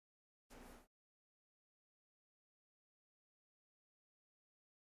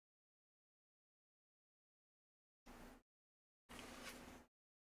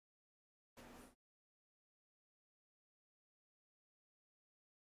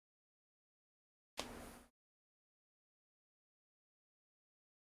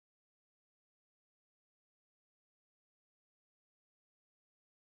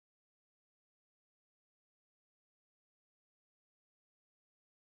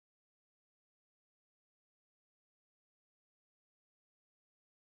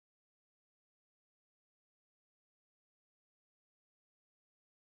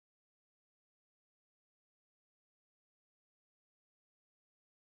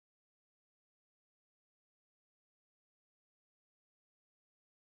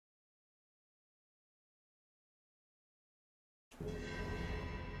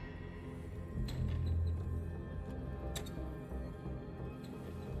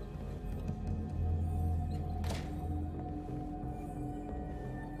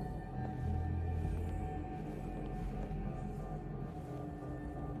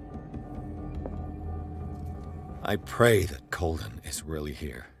I pray that Colden is really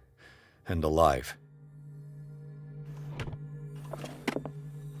here. And alive.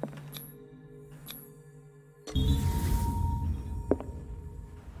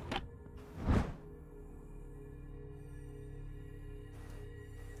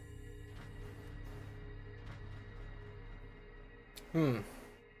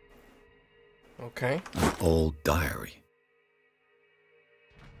 Okay. An old diary.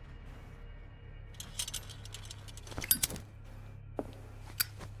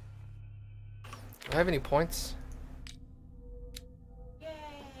 Do I have any points? Yay!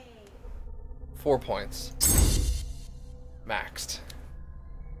 4 points. Maxed.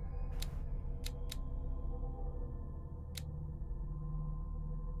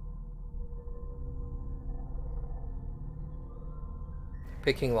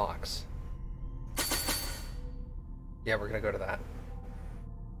 Picking locks. Yeah, we're gonna go to that.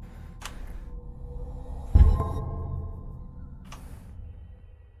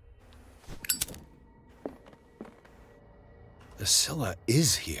 The Scylla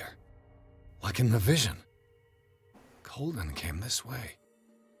is here. Like in the vision. Colden came this way.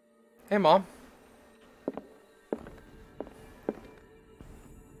 Hey, Mom.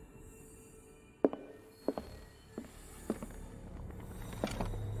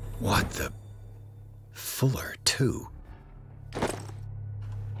 What the... Fuller, too.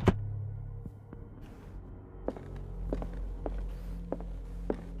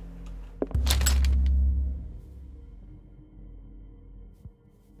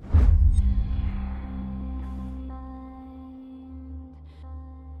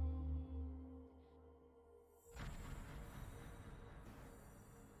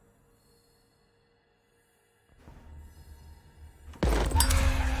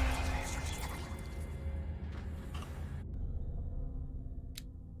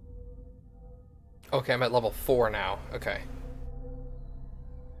 Okay, I'm at level 4 now. Okay.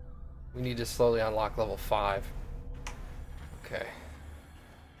 We need to slowly unlock level 5. Okay.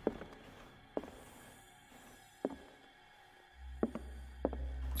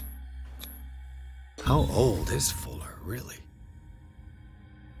 How old is Fuller, really?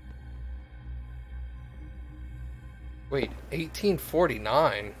 Wait,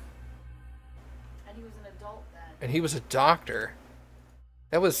 1849? And he was an adult then. And he was a doctor.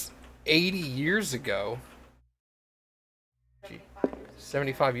 That was 80 years ago. 75 years.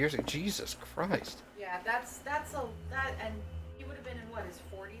 75 years ago. Jesus Christ. Yeah, that's that, and he would have been in what, his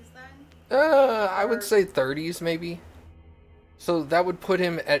 40s then? I would say 30s maybe. So that would put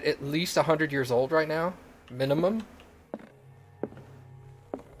him at least 100 years old right now, minimum.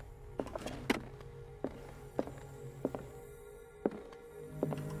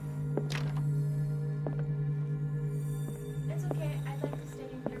 It's okay. I'd like to stay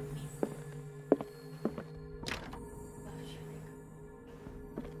in here, please.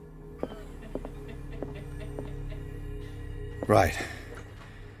 Right.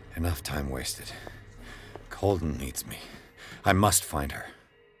 Enough time wasted. Colden needs me. I must find her. I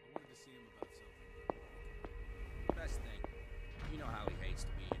wanted to see him about something. Best thing. You know how he hates to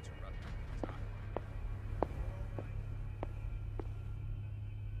be interrupted all the time.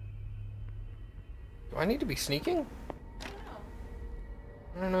 Do I need to be sneaking? I don't know.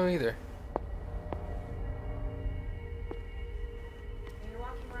 I don't know either. You're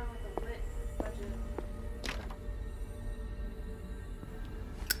walking around with a lit budget.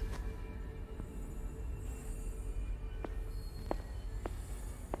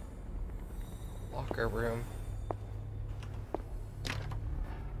 Locker room.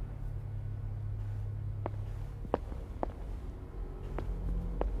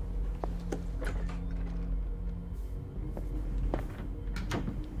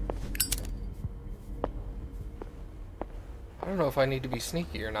 I don't know if I need to be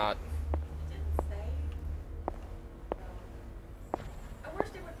sneaky or not. It didn't say. At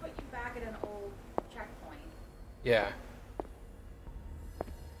worst, it would put you back at an old checkpoint. Yeah.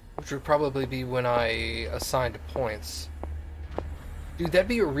 Which would probably be when I assigned points. Dude, that'd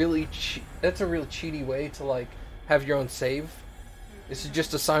be a really that's a real cheaty way to like have your own save. Is to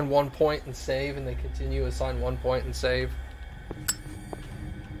just assign 1 point and save, and then continue assign 1 point and save.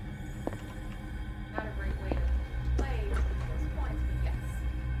 Not a great way to play with those points, but yes.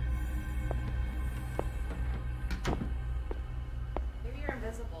 Maybe you're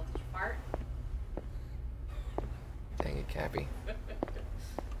invisible. Did you fart? Dang it, Cappy.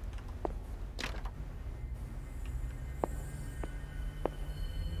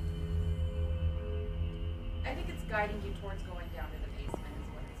 I think it's guiding you towards going down to the basement is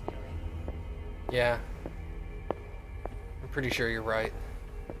what it's doing. Yeah. I'm pretty sure you're right.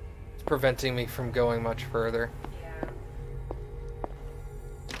 It's preventing me from going much further. Yeah.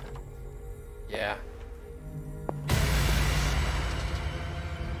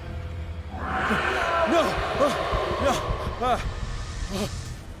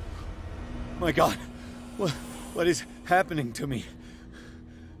 my God. What is happening to me?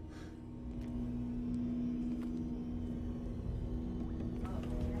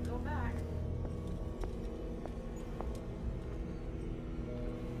 Go back.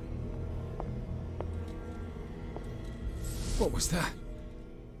 What was that?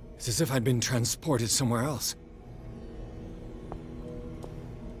 It's as if I'd been transported somewhere else.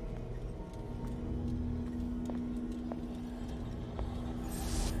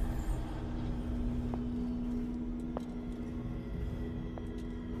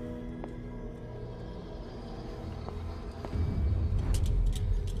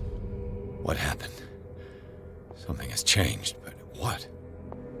 What happened? Something has changed, but what?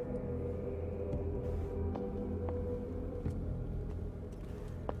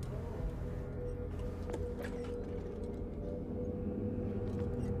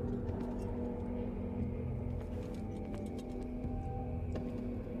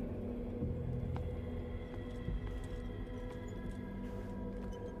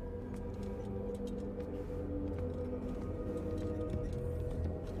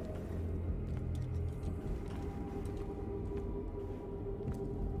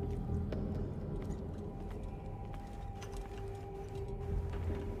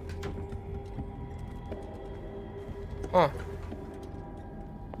 Huh.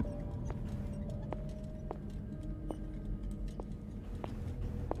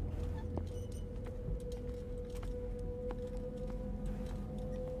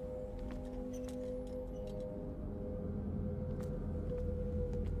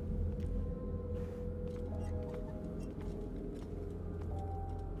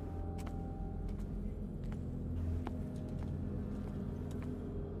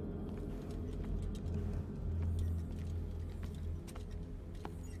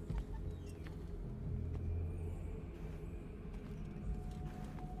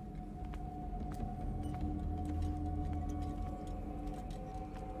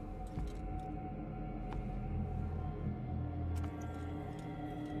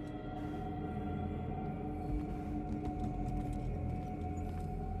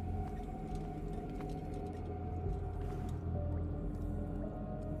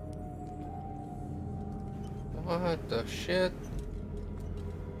 What the shit?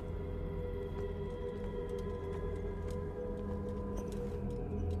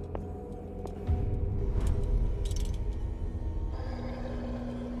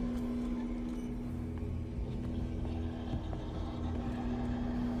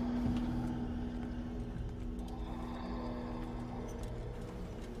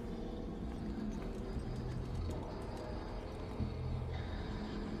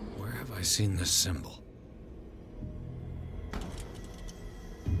 Where have I seen this symbol?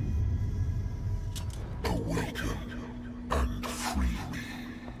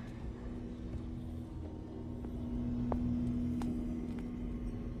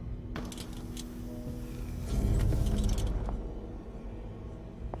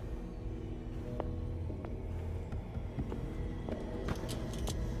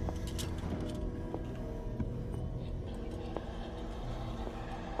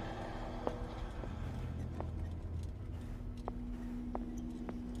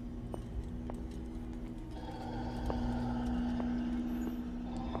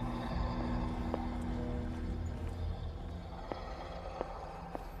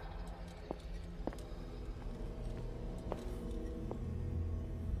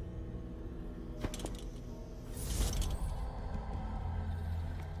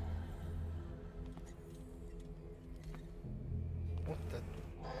 What the?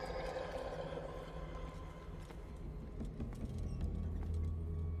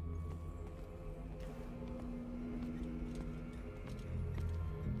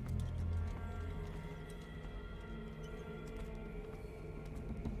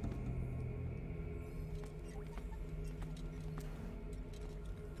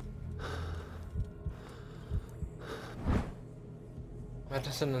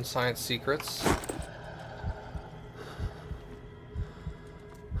 Medicine and science secrets.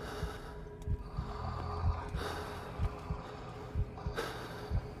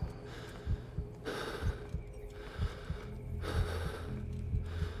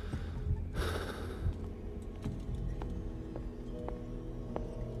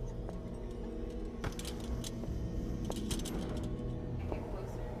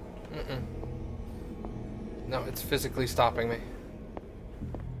 Mm-mm. No, it's physically stopping me.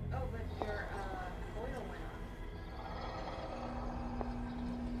 Oh, but your oil went on.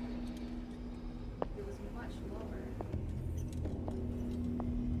 It was much lower.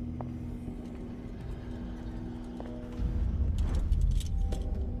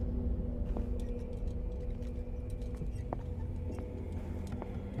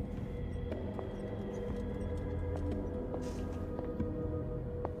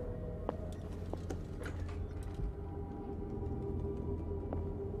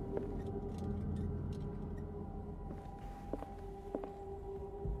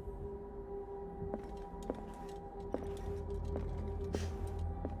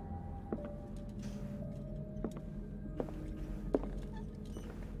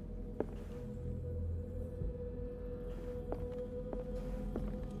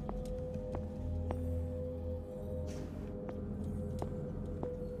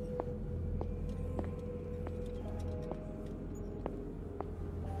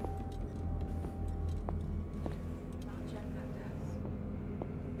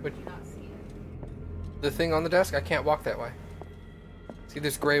 But Do you not see it? the thing on the desk, I can't walk that way. See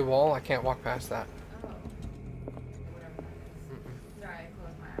this gray wall? I can't walk past that. Oh. Whatever that is. Sorry, I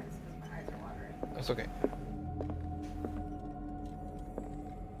closed my eyes because my eyes are watering. That's okay.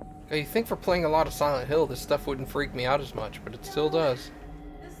 Okay, you think for playing a lot of Silent Hill, this stuff wouldn't freak me out as much, but it still does.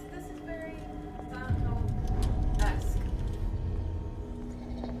 This is very Silent Hill-esque.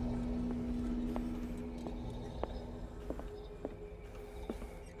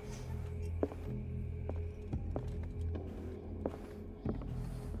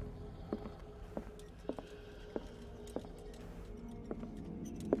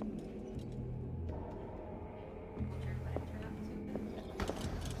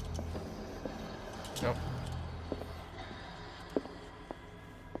 Nope.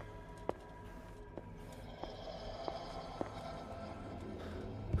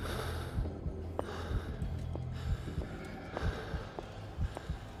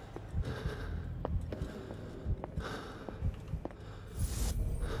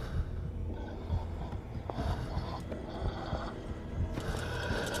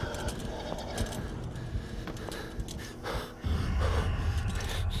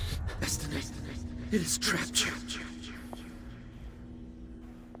 Destiny, it has trapped you.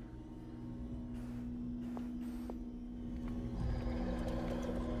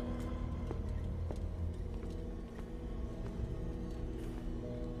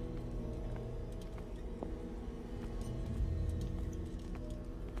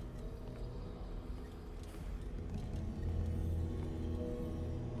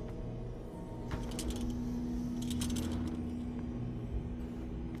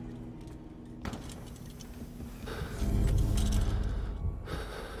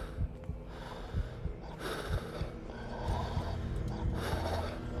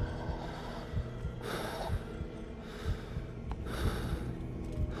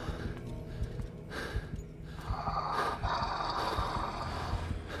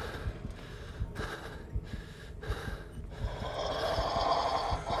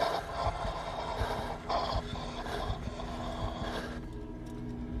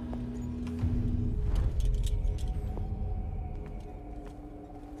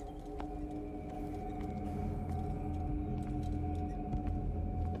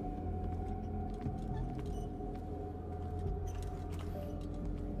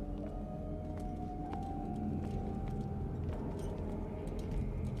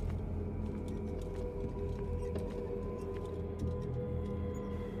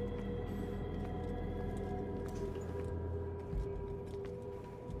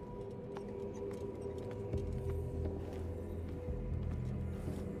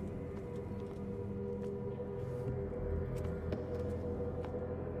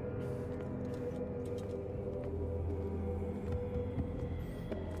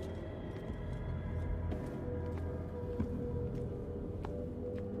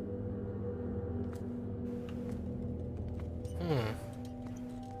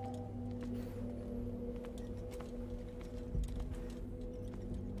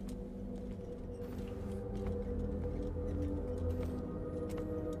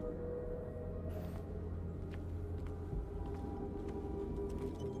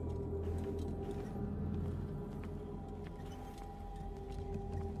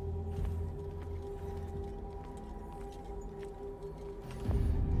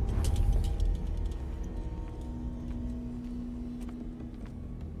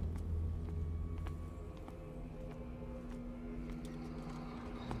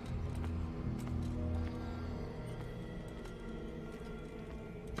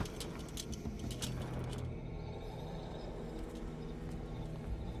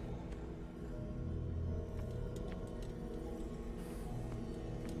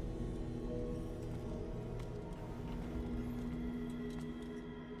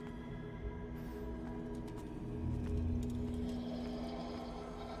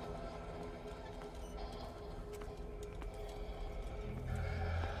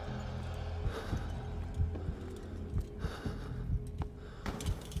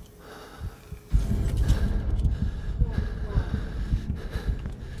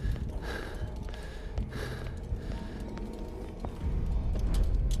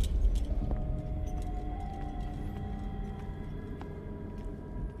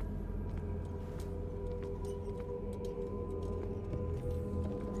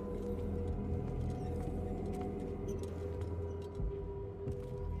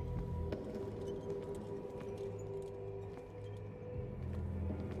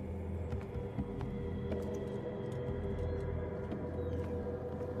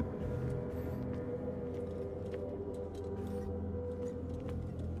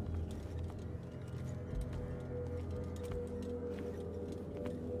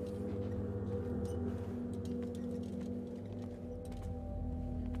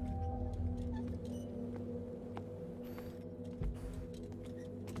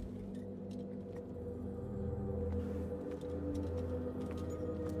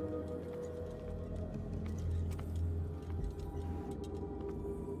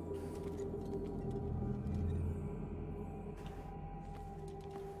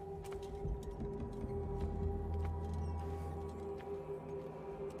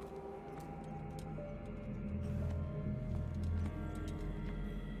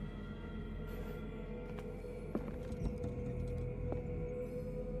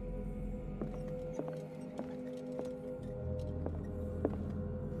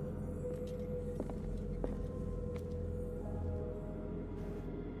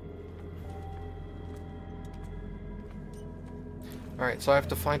 Alright, so I have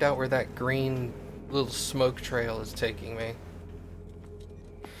to find out where that green little smoke trail is taking me.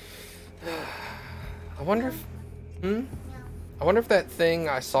 I wonder if... I wonder if that thing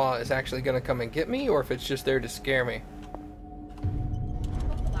I saw is actually going to come and get me, or if it's just there to scare me.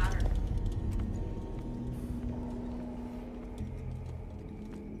 The ladder.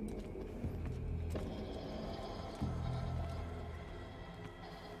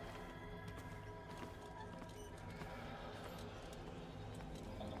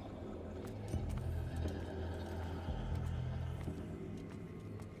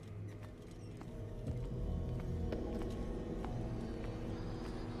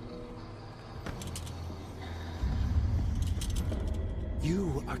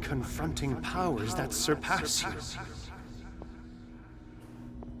 You are confronting powers that surpass you.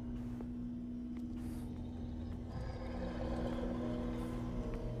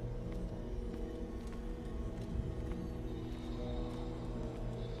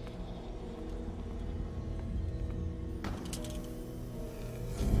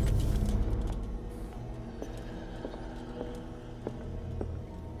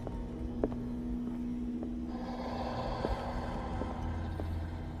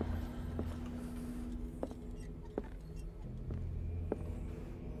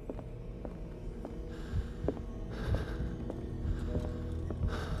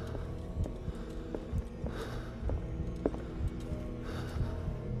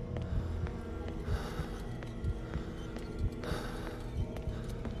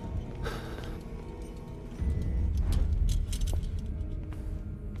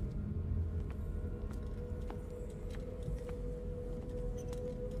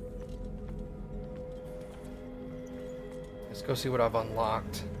 Let's go see what I've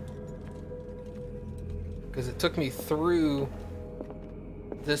unlocked. Because it took me through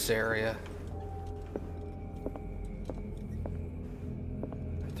this area.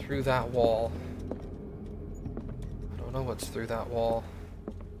 Through that wall. I don't know what's through that wall.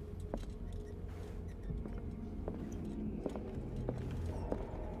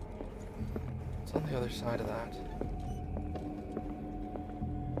 What's on the other side of that?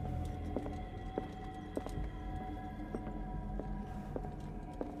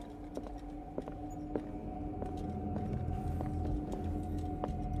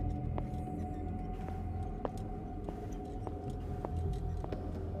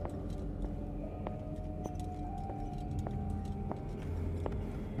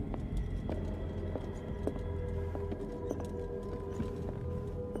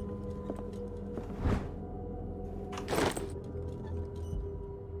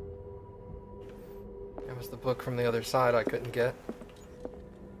 The book from the other side I couldn't get.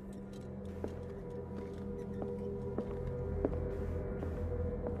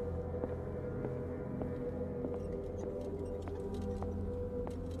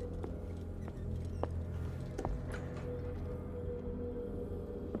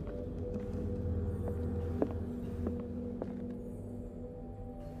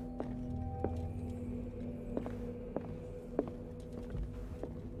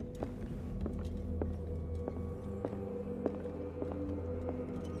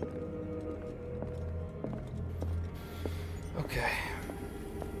 Okay.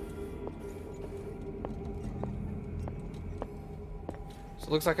 So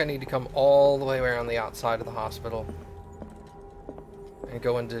it looks like I need to come all the way around the outside of the hospital and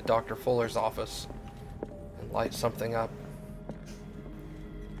go into Dr. Fuller's office and light something up.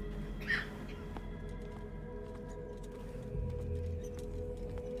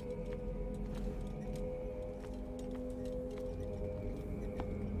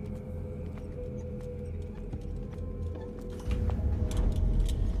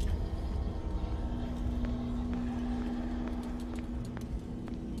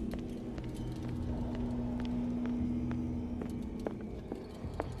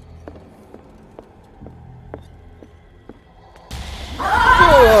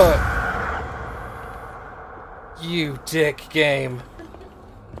 You dick game.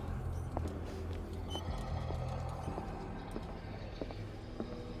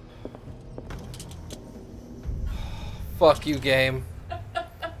 Fuck you, game.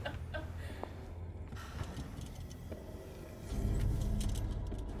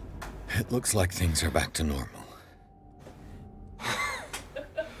 It looks like things are back to normal.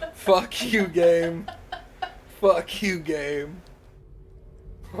 Fuck you, game. Fuck you, game.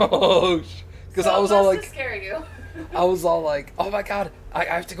 Oh, because I was all like, to scare you. I was all like, oh my god, I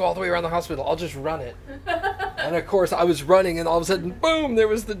have to go all the way around the hospital. I'll just run it. And of course, I was running, and all of a sudden, boom! There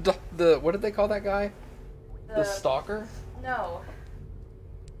was the what did they call that guy? The stalker? No.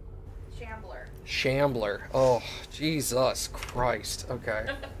 Shambler. Shambler. Oh, Jesus Christ. Okay.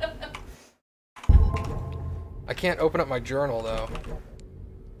 I can't open up my journal, though.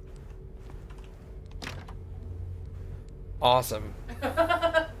 Awesome. You're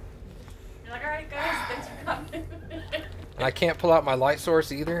like, alright guys, thanks for coming. And I can't pull out my light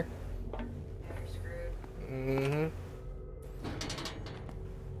source either. Yeah, you're screwed. Mm-hmm.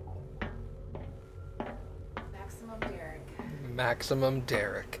 Maximum Derek. Maximum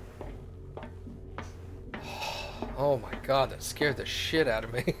Derek. Oh my god, that scared the shit out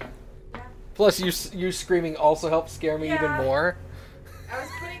of me. Yeah. Plus, you screaming also helped scare me even Yeah. more. I was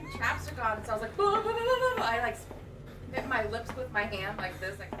putting chapstick on, so I was like, I like bit my lips with my hand like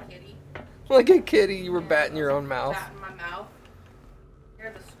this, like a kitty. Like a kitty, you were Yeah, batting I your was, own mouth. Batting my mouth.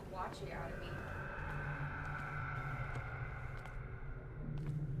 Scared the squatchy out of me.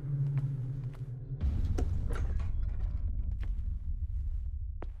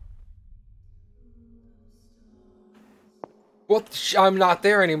 What? I'm not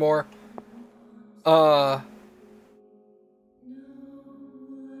there anymore. Good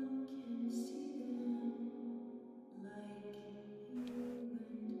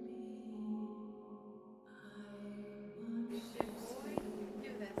boy, do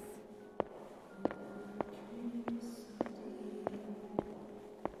this.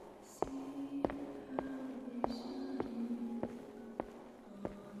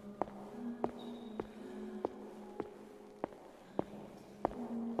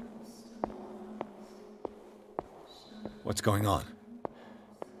 What's going on?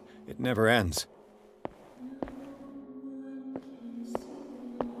 It never ends.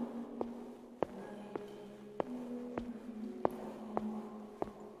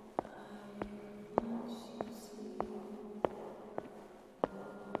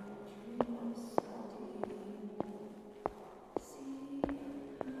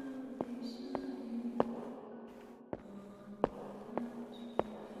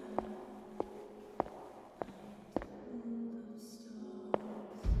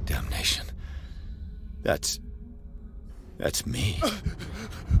 Damnation. That's me.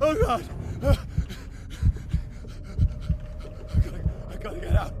 Oh God! I gotta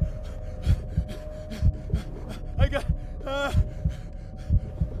get out. I got.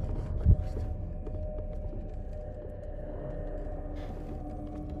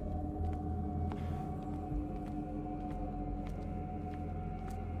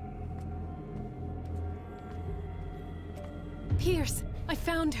 Pierce, I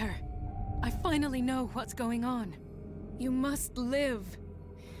found her. I finally know what's going on. You must live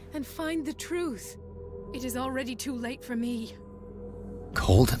and find the truth. It is already too late for me.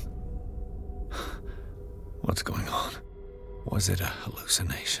 Colden? What's going on? Was it a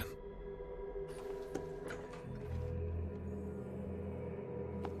hallucination?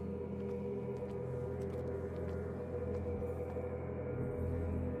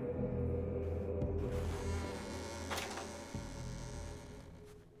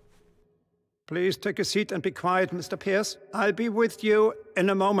 Please take a seat and be quiet, Mr. Pierce. I'll be with you in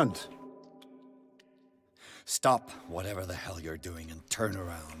a moment. Stop whatever the hell you're doing and turn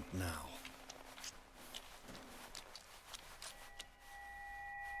around now.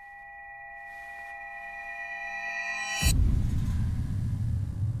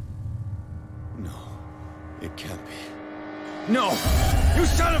 No, it can't be. No! You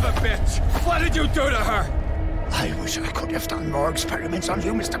son of a bitch! What did you do to her? I wish I could have done more experiments on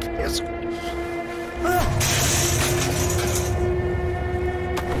you, Mr. Pierce.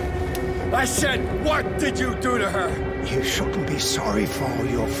 I said, what did you do to her? You shouldn't be sorry for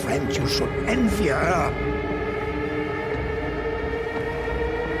your friend. You should envy her.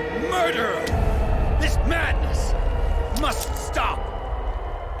 Murderer! This madness must stop!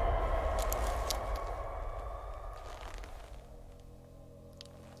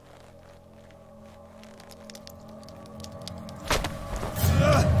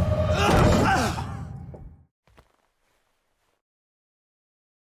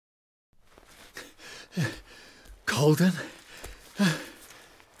 Colden?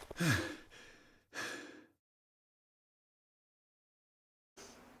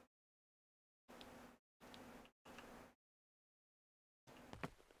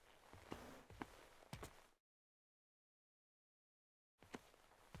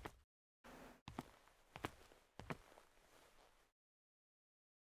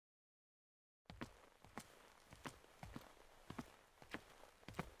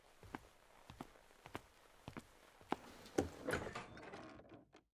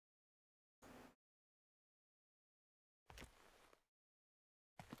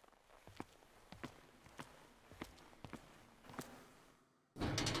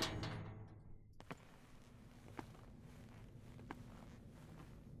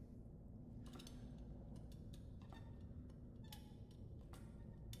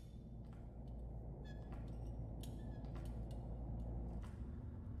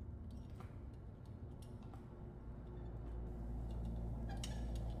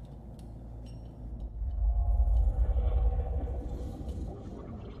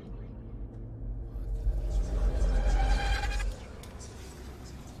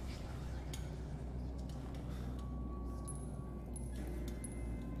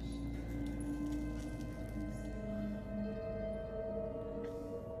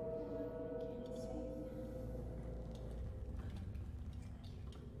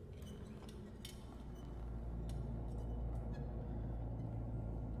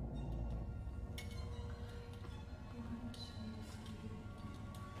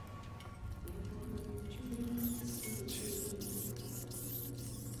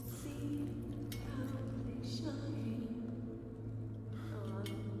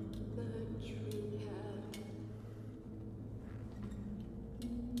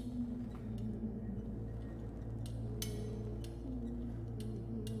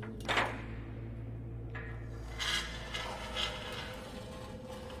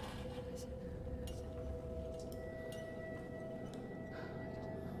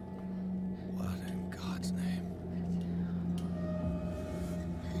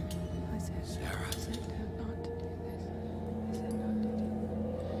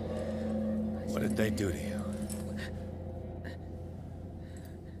 What did they do to you?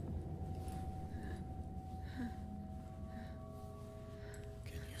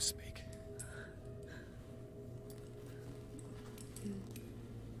 Can you speak?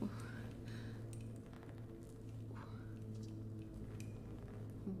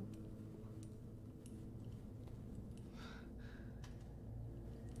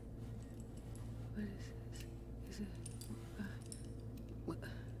 What is this? Is it... what?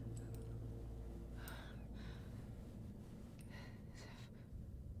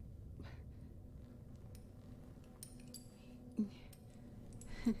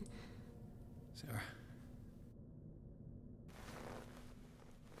 Sarah.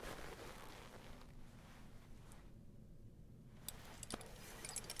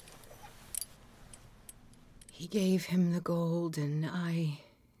 He gave him the gold and I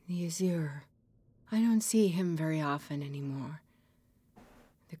the azure. I don't see him very often anymore.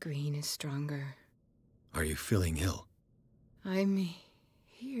 The green is stronger. Are you feeling ill? I'm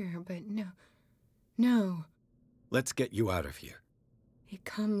here, but no. No. Let's get you out of here. It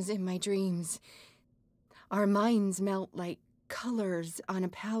comes in my dreams. Our minds melt like colors on a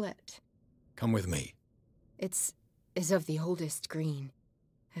palette. Come with me. It's of the oldest green.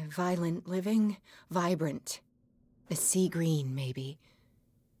 A violent living, vibrant. A sea green, maybe.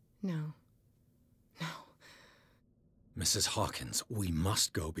 No. No. Mrs. Hawkins, we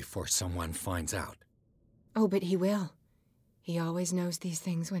must go before someone finds out. Oh, but he will. He always knows these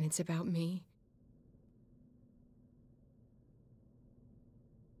things when it's about me.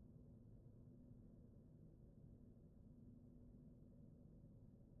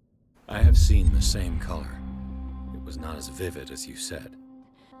 I have seen the same color. It was not as vivid as you said.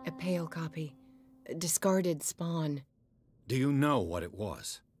 A pale copy. A discarded spawn. Do you know what it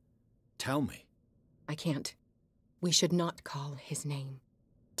was? Tell me. I can't. We should not call his name.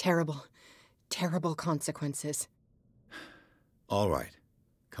 Terrible, terrible consequences. All right.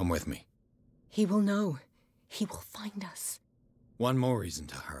 Come with me. He will know. He will find us. One more reason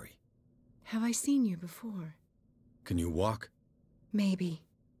to hurry. Have I seen you before? Can you walk? Maybe.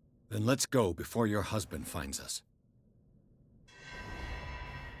 Then let's go before your husband finds us.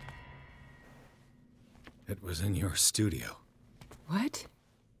 It was in your studio. What?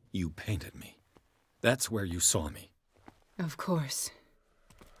 You painted me. That's where you saw me. Of course.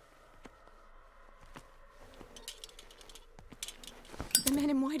 The men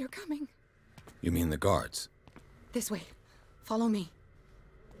in white are coming. You mean the guards? This way. Follow me.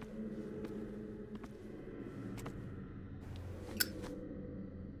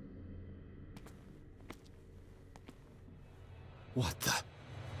 What the?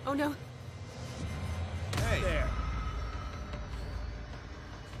 Oh no. Hey there.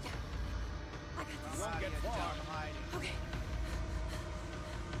 I got this. Won't get far. Okay.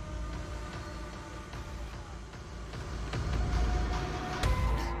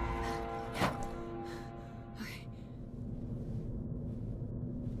 Okay.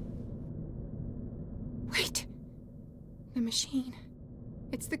 Wait. The machine.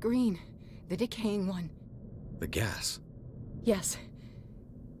 It's the green. The decaying one. The gas. Yes.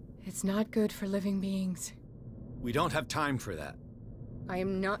 It's not good for living beings. We don't have time for that. I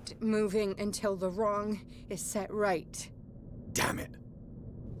am not moving until the wrong is set right. Damn it.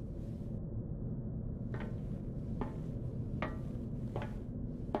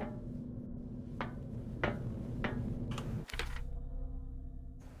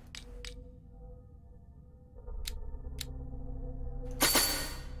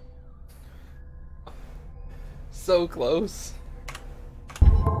 So close.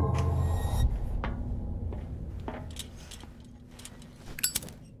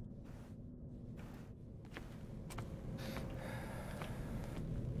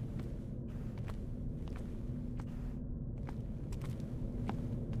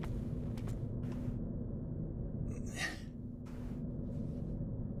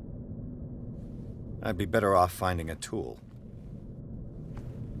 I'd be better off finding a tool.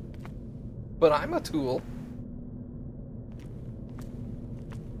 But I'm a tool.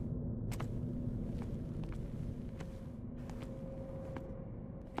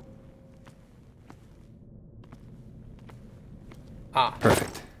 Ah.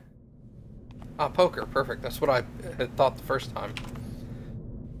 Perfect. Ah, poker. Perfect. That's what I had thought the first time.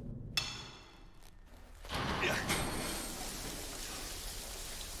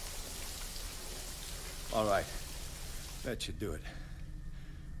 All right. That should do it.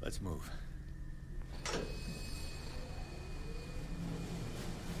 Let's move.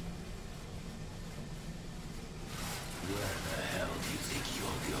 Where the hell do you think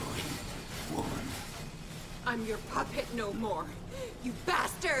you're going, woman? I'm your puppet no more, you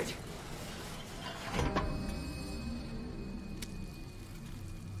bastard!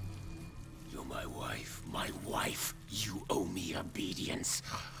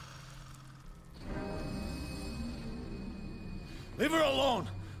 Leave her alone!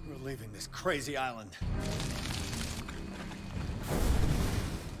 We're leaving this crazy island.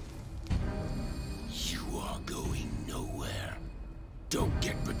 You are going nowhere. Don't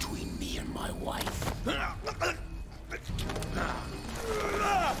get between me and my wife.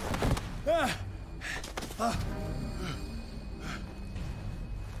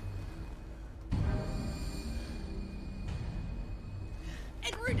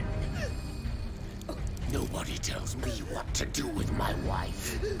 Edward! Nobody tells me what to do with my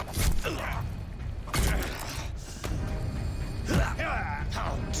wife.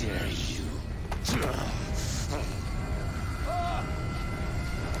 How dare you?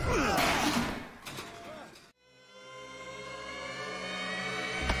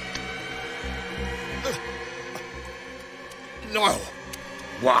 No!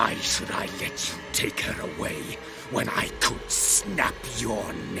 Why should I let you take her away when I could snap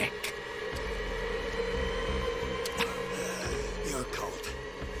your neck? Your cult.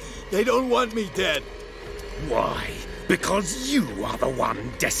 They don't want me dead. Why? Because you are the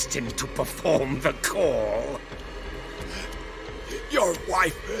one destined to perform the call. Your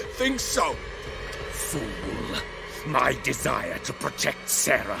wife thinks so. Fool. My desire to protect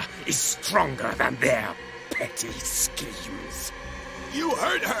Sarah is stronger than their petty schemes. You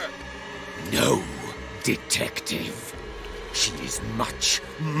heard her. No, detective. She is much,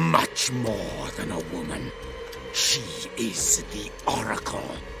 much more than a woman. She is the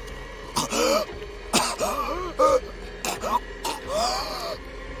Oracle.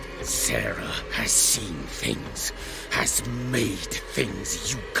 Sarah has seen things, has made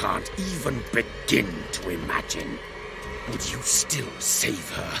things you can't even begin to imagine. Would you still save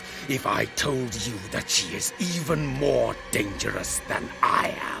her if I told you that she is even more dangerous than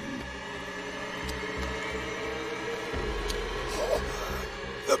I am?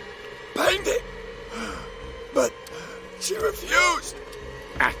 The painting! But she refused.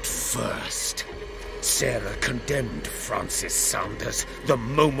 At first, Sarah condemned Francis Saunders the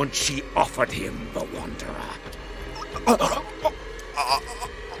moment she offered him the Wanderer.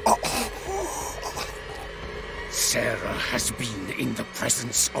 Sarah has been in the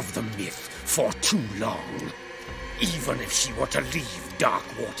presence of the myth for too long. Even if she were to leave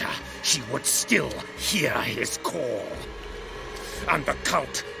Darkwater, she would still hear his call. And the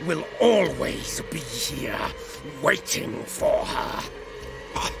cult will always be here, waiting for her.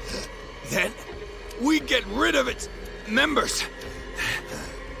 Then we get rid of its members.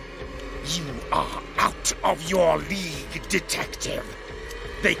 You are out of your league, detective.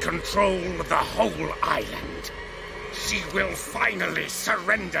 They control the whole island. She will finally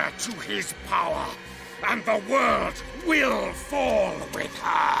surrender to his power, and the world will fall with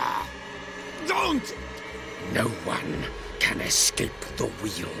her. Don't! No one can escape the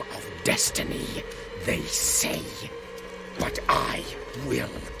wheel of destiny, they say. But I will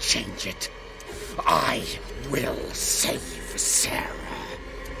change it. I will save Sarah.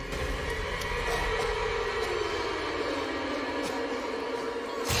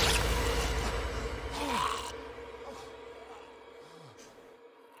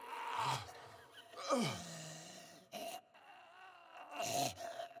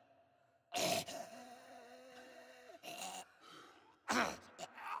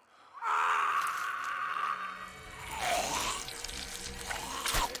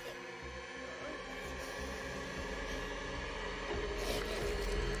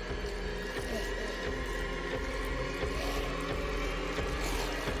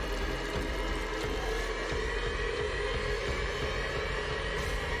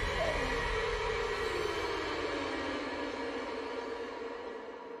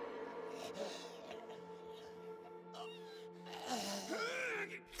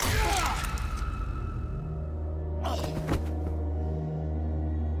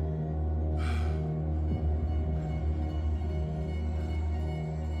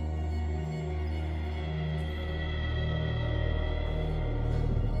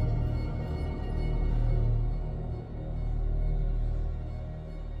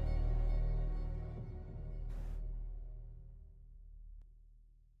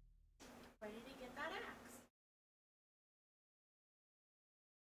 Where did he get that axe?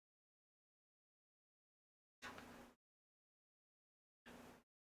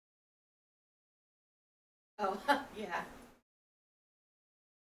 Oh, yeah.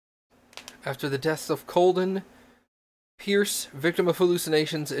 After the deaths of Colden, Pierce, victim of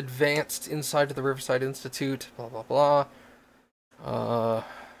hallucinations, advanced inside of the Riverside Institute, blah blah blah.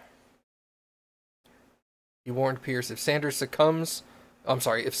 He warned Pierce, if Sanders succumbs, I'm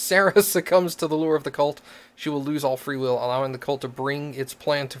sorry, if Sarah succumbs to the lure of the cult, she will lose all free will, allowing the cult to bring its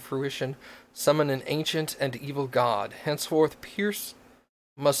plan to fruition, summon an ancient and evil god. Henceforth, Pierce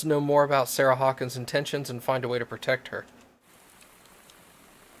must know more about Sarah Hawkins' intentions and find a way to protect her.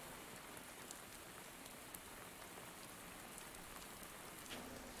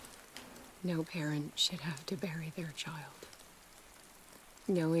 No parent should have to bury their child,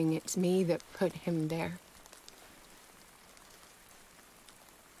 knowing it's me that put him there.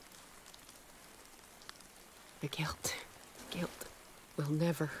 The guilt will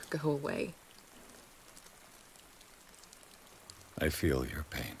never go away. I feel your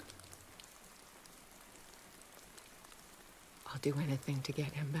pain. I'll do anything to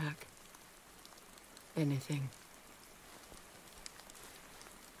get him back. Anything.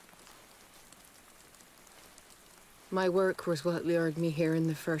 My work was what lured me here in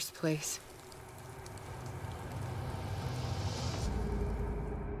the first place.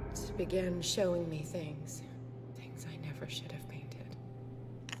 It began showing me things I never should have painted.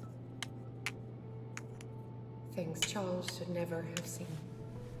 Things Charles should never have seen.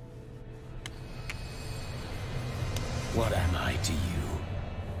 What am I to you?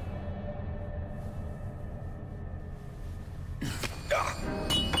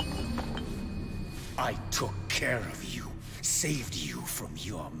 I took care of you, saved you from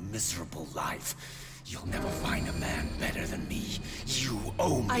your miserable life. You'll never find a man better than me. You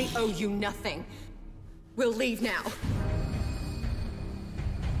owe me. I owe you nothing. We'll leave now.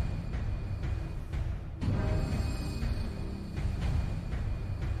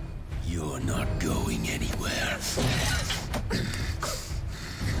 You're not going anywhere.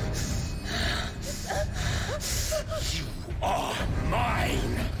 You are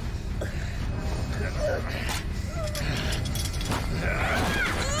mine!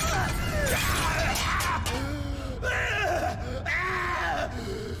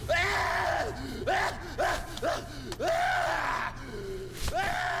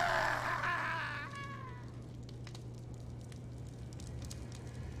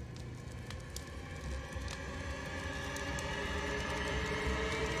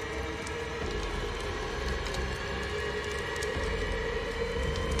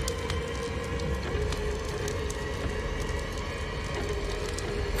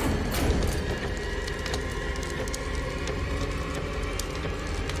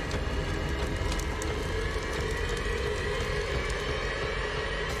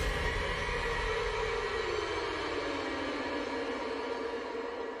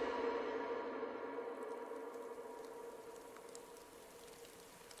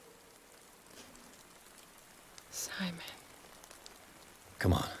 Simon.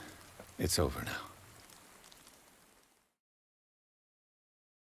 Come on. It's over now.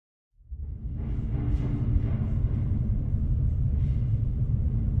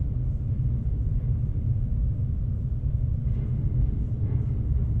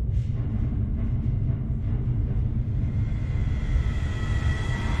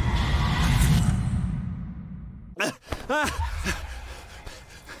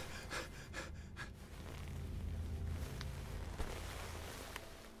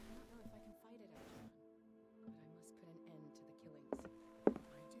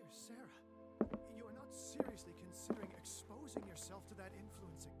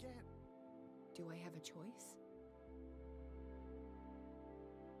 Do I have a choice?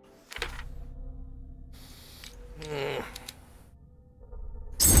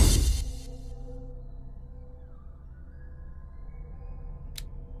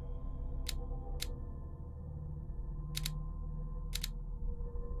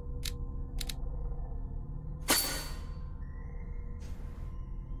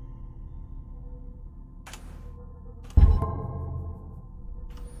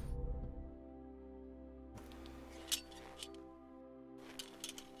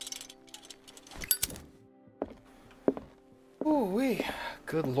 Ooh-wee.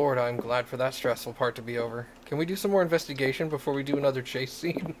 Good lord, I'm glad for that stressful part to be over. Can we do some more investigation before we do another chase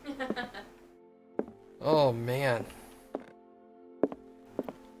scene? Oh, man.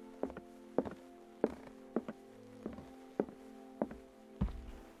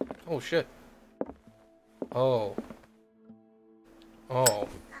 Oh, shit. Oh. Oh.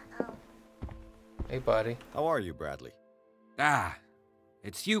 Hey, buddy. How are you, Bradley? Ah,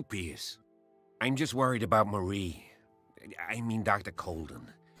 it's you, Pierce. I'm just worried about Marie. I mean, Dr.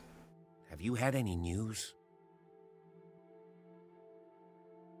 Colden. Have you had any news?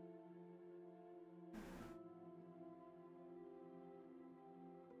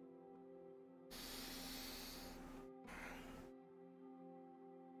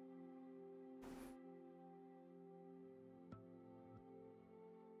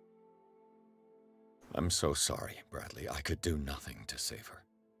 I'm so sorry, Bradley. I could do nothing to save her.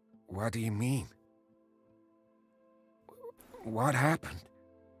 What do you mean? What happened?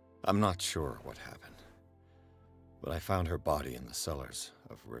 I'm not sure what happened, but I found her body in the cellars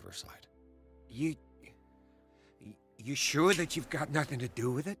of Riverside. You sure that you've got nothing to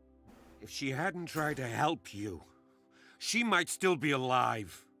do with it? If she hadn't tried to help you, she might still be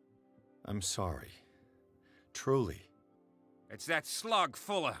alive. I'm sorry. Truly. It's that slug,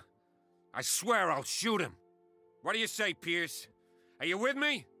 Fuller. I swear I'll shoot him. What do you say, Pierce? Are you with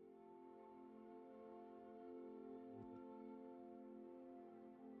me?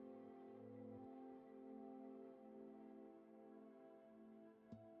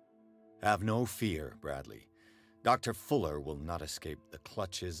 Have no fear, Bradley. Dr. Fuller will not escape the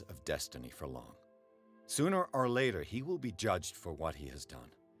clutches of destiny for long. Sooner or later, he will be judged for what he has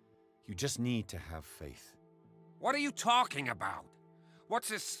done. You just need to have faith. What are you talking about? What's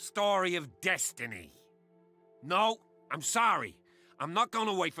this story of destiny? No, I'm sorry. I'm not going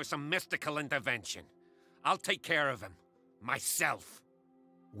to wait for some mystical intervention. I'll take care of him. Myself.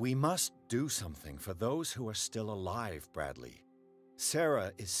 We must do something for those who are still alive, Bradley.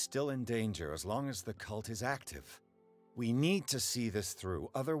 Sarah is still in danger as long as the cult is active. We need to see this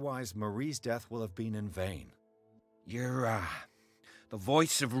through, otherwise Marie's death will have been in vain. You're, the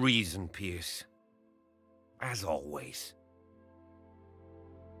voice of reason, Pierce. As always.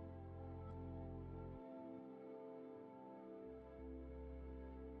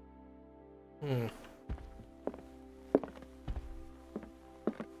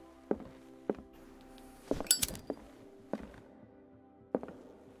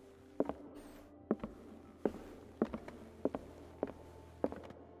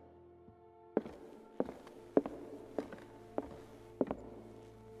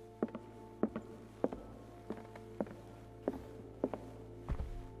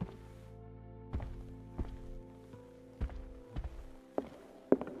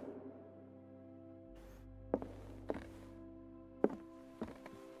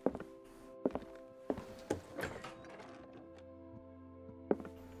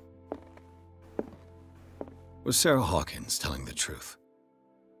 Was Sarah Hawkins telling the truth?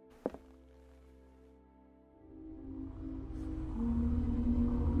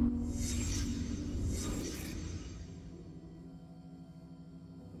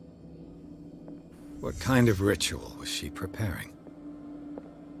 What kind of ritual was she preparing?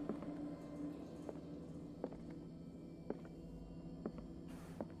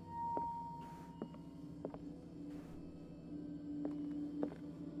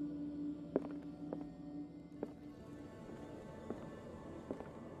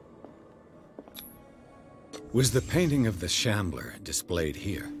 Was the painting of the Shambler displayed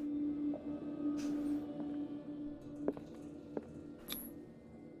here?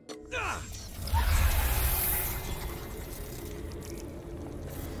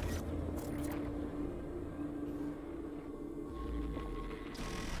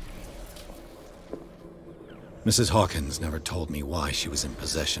 Mrs. Hawkins never told me why she was in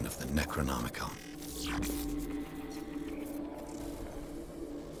possession of the Necronomicon.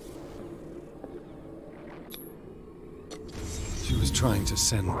 She was trying to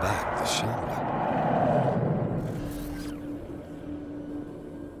send back the Shambler.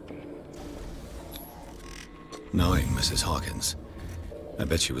 Knowing Mrs. Hawkins, I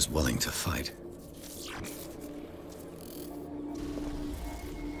bet she was willing to fight.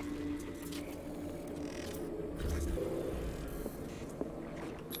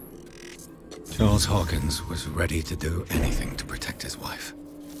 Charles Hawkins was ready to do anything to protect his wife.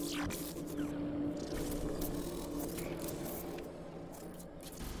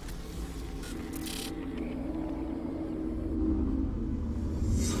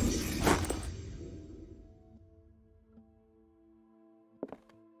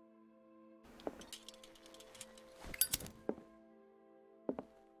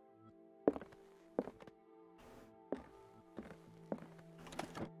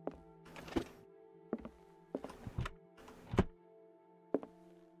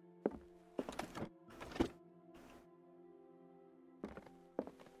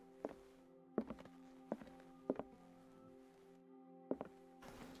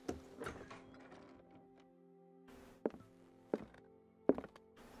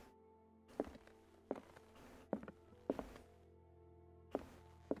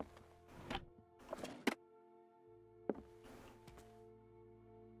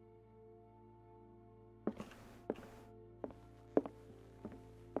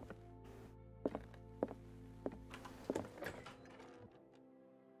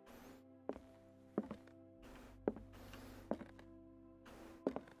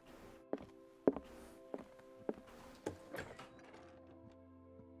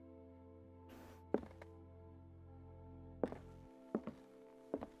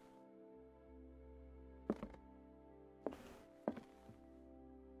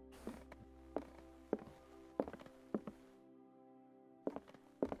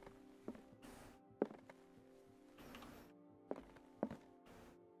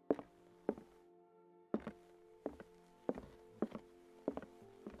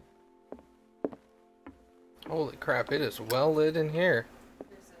 Holy crap, it is well lit in here.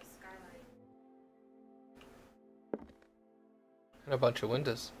 There's a skylight. And a bunch of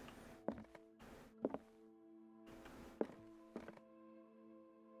windows.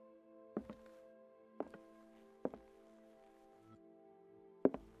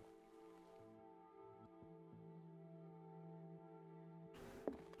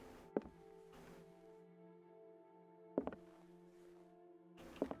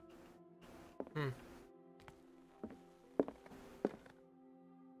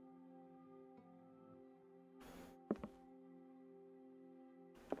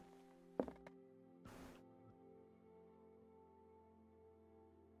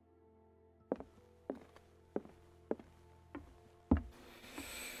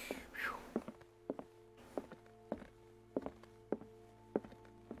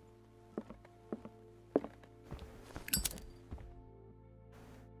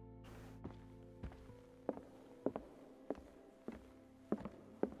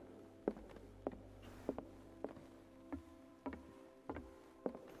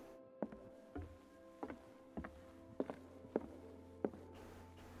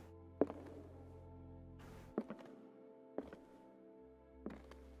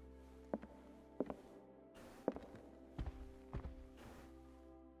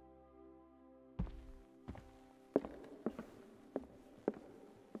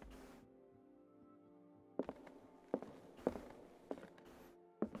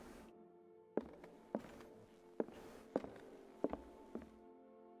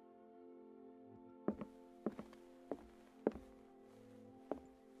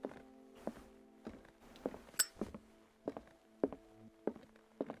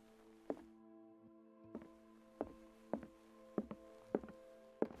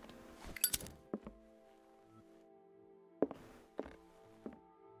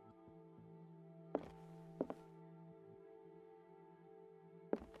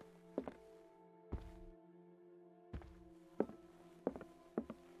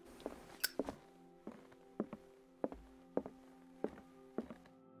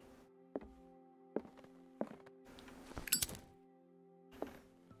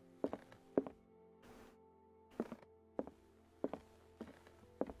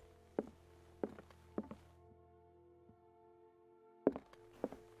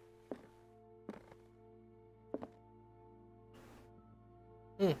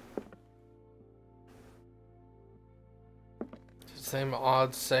 Same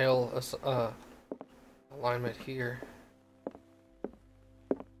odd sail alignment here.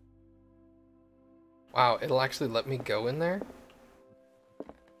 Wow, it'll actually let me go in there?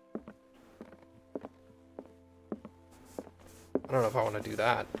 I don't know if I want to do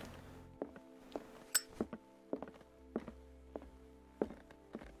that.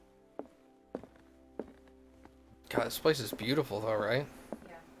 God, this place is beautiful though, right?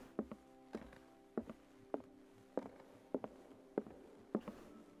 Yeah.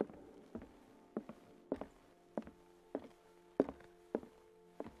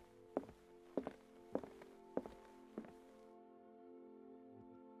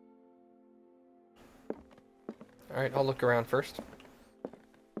 Alright, I'll look around first.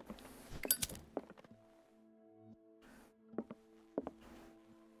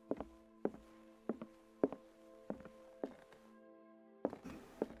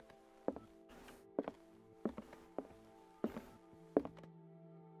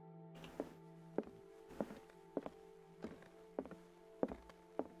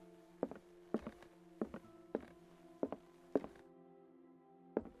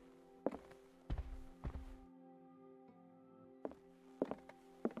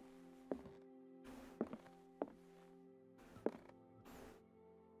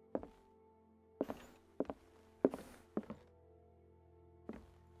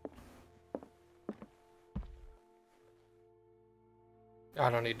 I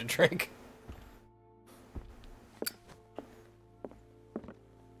don't need to drink.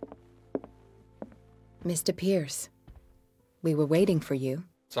 Mr. Pierce, we were waiting for you.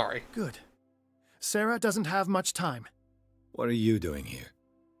 Sorry. Good. Sarah doesn't have much time. What are you doing here?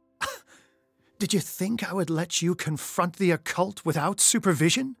 Did you think I would let you confront the occult without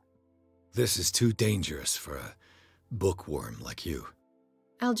supervision? This is too dangerous for a bookworm like you.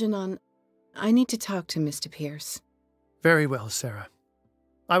 Algernon, I need to talk to Mr. Pierce. Very well, Sarah.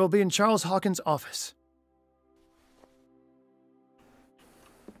 I will be in Charles Hawkins' office.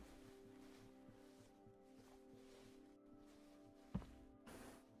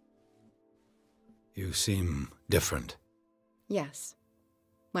 You seem different. Yes.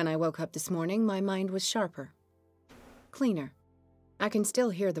 When I woke up this morning, my mind was sharper. Cleaner. I can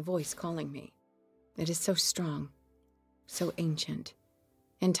still hear the voice calling me. It is so strong, so ancient,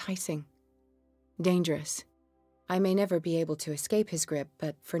 enticing, dangerous. I may never be able to escape his grip,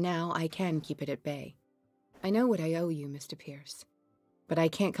 but for now I can keep it at bay. I know what I owe you, Mr. Pierce, but I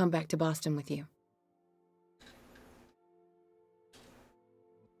can't come back to Boston with you.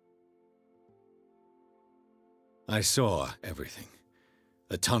 I saw everything.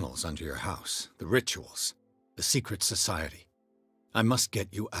 The tunnels under your house, the rituals, the secret society. I must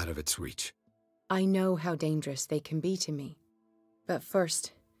get you out of its reach. I know how dangerous they can be to me. But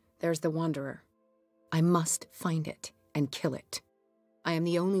first, there's the Wanderer. I must find it and kill it. I am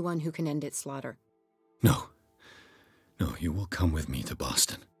the only one who can end its slaughter. No. No, you will come with me to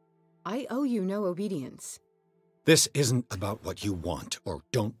Boston. I owe you no obedience. This isn't about what you want or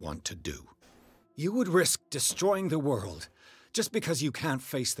don't want to do. You would risk destroying the world just because you can't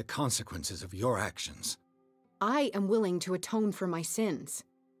face the consequences of your actions. I am willing to atone for my sins.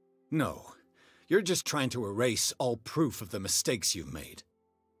 No, you're just trying to erase all proof of the mistakes you've made.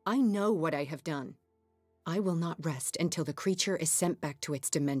 I know what I have done. I will not rest until the creature is sent back to its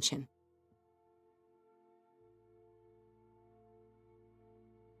dimension.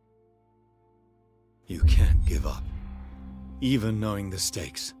 You can't give up, even knowing the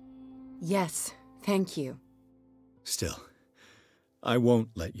stakes. Yes, thank you. Still, I won't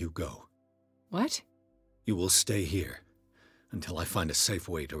let you go. What? You will stay here until I find a safe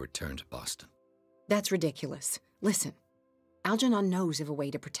way to return to Boston. That's ridiculous. Listen, Algernon knows of a way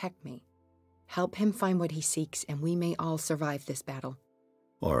to protect me. Help him find what he seeks, and we may all survive this battle.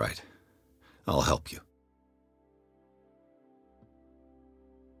 All right. I'll help you.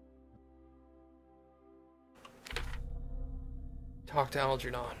 Talk to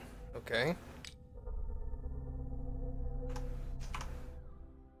Algernon. Okay.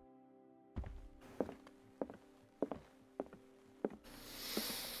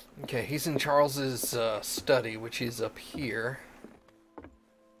 Okay, he's in Charles's study, which is up here. I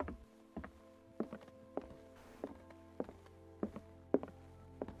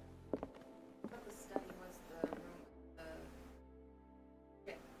thought the study was the room with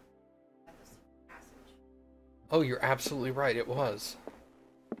the pit at the secret passage. Oh, you're absolutely right, it was.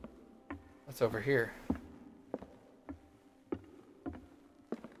 That's over here.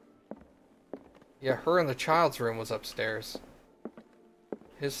 Yeah, her and the child's room was upstairs.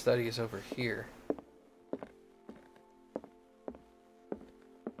 His study is over here.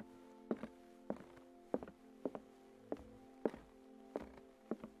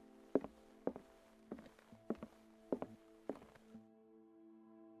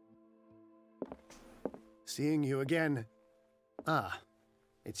 Seeing you again. Ah,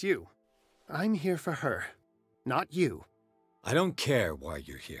 it's you. I'm here for her, not you. I don't care why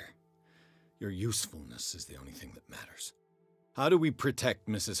you're here. Your usefulness is the only thing that matters. How do we protect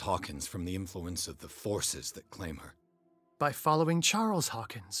Mrs. Hawkins from the influence of the forces that claim her? By following Charles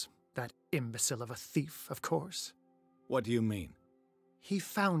Hawkins, that imbecile of a thief, of course. What do you mean? He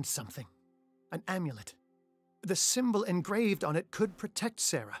found something. An amulet. The symbol engraved on it could protect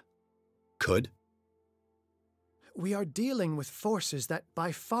Sarah. Could? We are dealing with forces that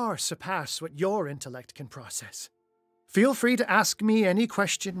by far surpass what your intellect can process. Feel free to ask me any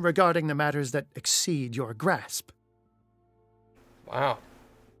question regarding the matters that exceed your grasp. Wow.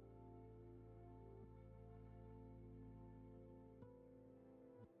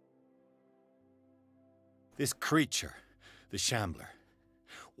 This creature, the Shambler,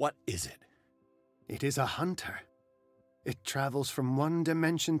 what is it? It is a hunter. It travels from one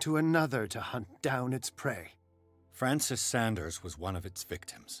dimension to another to hunt down its prey. Francis Sanders was one of its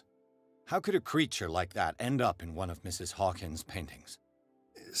victims. How could a creature like that end up in one of Mrs. Hawkins' paintings?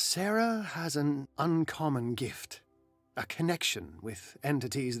 Sarah has an uncommon gift. A connection with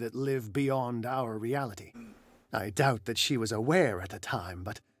entities that live beyond our reality. I doubt that she was aware at the time,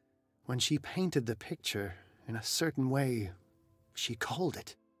 but when she painted the picture in a certain way, she called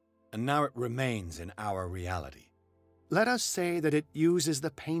it. And now it remains in our reality. Let us say that it uses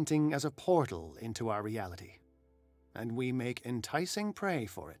the painting as a portal into our reality, and we make enticing prey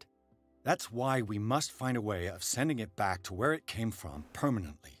for it. That's why we must find a way of sending it back to where it came from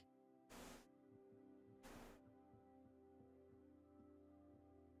permanently.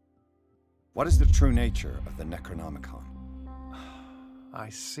 What is the true nature of the Necronomicon? I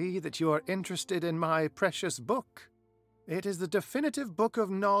see that you are interested in my precious book. It is the definitive book of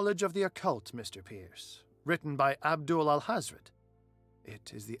knowledge of the occult, Mr. Pierce, written by Abdul al-Hazred.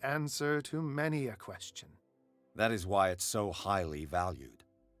 It is the answer to many a question. That is why it's so highly valued.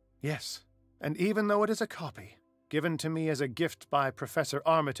 Yes, and even though it is a copy, given to me as a gift by Professor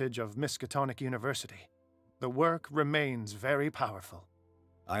Armitage of Miskatonic University, the work remains very powerful.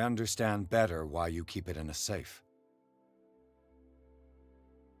 I understand better why you keep it in a safe.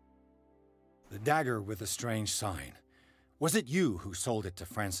 The dagger with the strange sign. Was it you who sold it to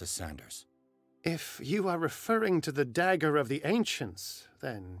Francis Sanders? If you are referring to the dagger of the ancients,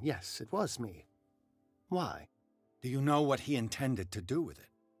 then yes, it was me. Why? Do you know what he intended to do with it?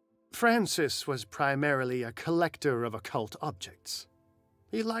 Francis was primarily a collector of occult objects.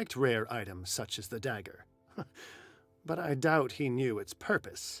 He liked rare items such as the dagger. But I doubt he knew its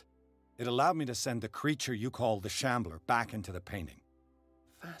purpose. It allowed me to send the creature you call the Shambler back into the painting.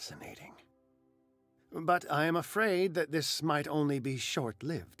 Fascinating. But I am afraid that this might only be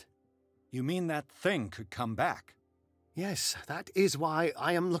short-lived. You mean that thing could come back? Yes, that is why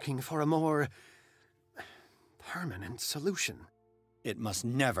I am looking for a more permanent solution. It must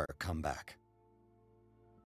never come back.